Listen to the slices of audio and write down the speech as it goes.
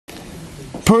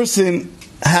person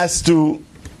has to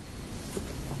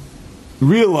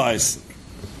realize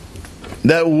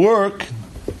that work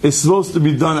is supposed to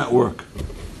be done at work.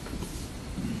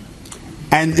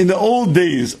 And in the old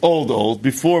days, old,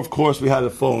 before of course we had a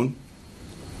phone,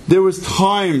 there was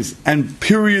times and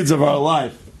periods of our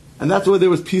life, and that's why there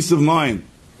was peace of mind.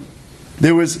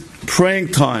 There was praying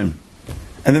time,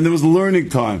 and then there was learning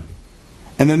time,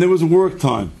 and then there was work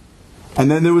time,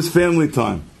 and then there was family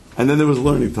time, and then there was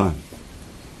learning time.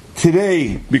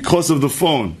 Today, because of the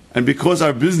phone, and because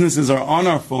our businesses are on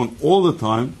our phone all the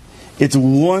time, it's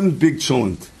one big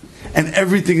cholent, and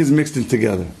everything is mixed in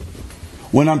together.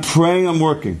 When I'm praying, I'm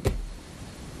working.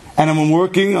 And when I'm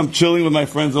working, I'm chilling with my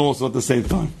friends also at the same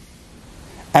time.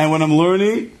 And when I'm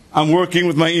learning, I'm working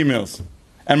with my emails.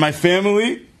 And my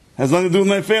family has nothing to do with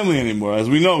my family anymore. As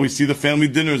we know, we see the family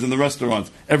dinners in the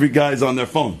restaurants. Every guy's on their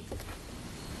phone.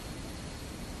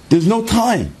 There's no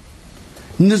time.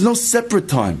 And there's no separate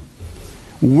time.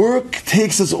 Work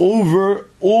takes us over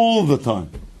all the time.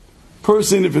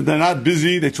 Person, if they're not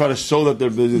busy, they try to show that they're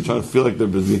busy, they try to feel like they're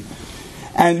busy.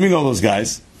 And we know those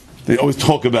guys. They always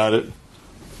talk about it.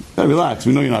 Hey, relax,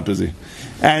 we know you're not busy.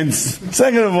 And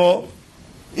second of all,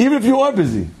 even if you are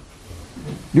busy,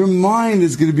 your mind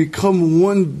is going to become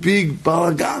one big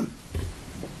balagan.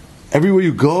 Everywhere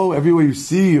you go, everywhere you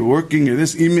see, you're working, you're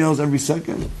this, emails every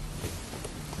second.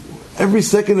 Every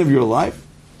second of your life,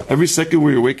 every second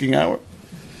where you're waking hour.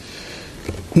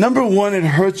 Number one, it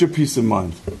hurts your peace of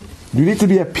mind. You need to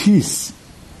be at peace.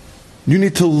 You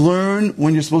need to learn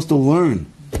when you're supposed to learn.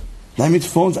 That means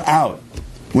phone's out.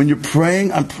 When you're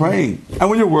praying, I'm praying. And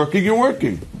when you're working, you're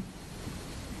working.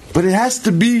 But it has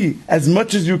to be as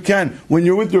much as you can. When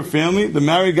you're with your family, the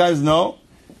married guys know,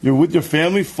 you're with your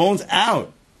family, phone's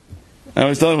out. I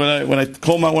always tell them when I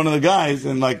call one of the guys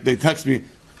and like they text me,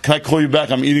 can I call you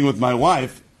back? I'm eating with my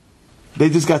wife. They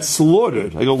just got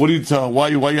slaughtered. I go, what do you tell? Why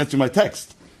you answering my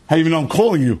text? How do you even know I'm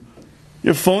calling you?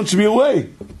 Your phone should be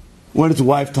away. When it's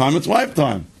wife time, it's wife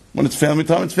time. When it's family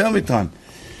time, it's family time.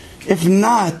 If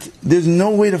not, there's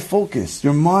no way to focus.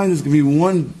 Your mind is going to be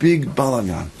one big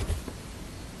balagan.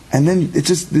 And then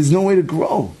there's no way to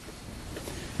grow.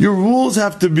 Your rules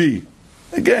have to be,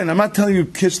 again, I'm not telling you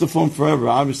kiss the phone forever.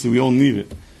 Obviously, we all need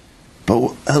it.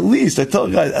 But at least, I tell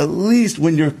guys, at least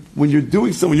when you're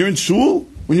doing something, when you're in shul,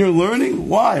 when you're learning,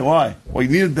 why? Well, you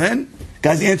need it then?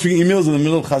 Guys answering emails in the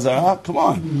middle of Chazarah? Come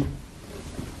on.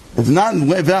 If not,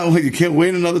 you can't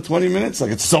wait another 20 minutes?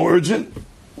 Like it's so urgent?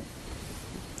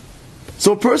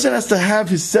 So a person has to have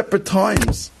his separate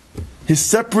times, his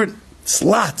separate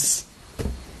slots.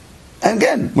 And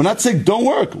again, we're not saying don't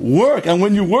work. Work. And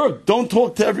when you work, don't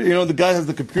talk to the guy has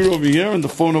the computer over here and the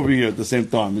phone over here at the same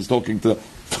time. He's talking to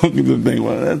the thing.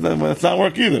 Well, that's not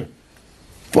work either.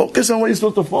 Focus on what you're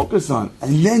supposed to focus on.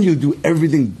 And then you'll do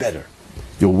everything better.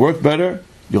 You'll work better.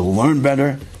 You'll learn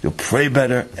better. You'll pray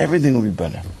better. Everything will be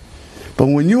better. But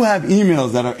when you have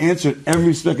emails that are answered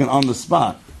every second on the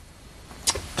spot,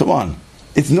 come on.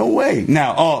 It's no way.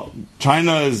 Now,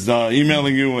 China is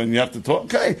emailing you and you have to talk.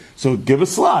 Okay, so give a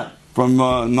slot from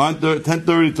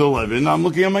 10:30 to 11. I'm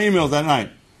looking at my emails at night.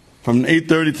 From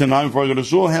 8:30 to 9 before I go to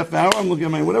shul, half an hour, I'm looking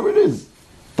at my, whatever it is.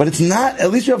 But it's not,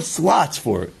 at least you have slots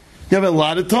for it. You have a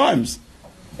lot of times.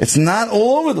 It's not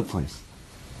all over the place.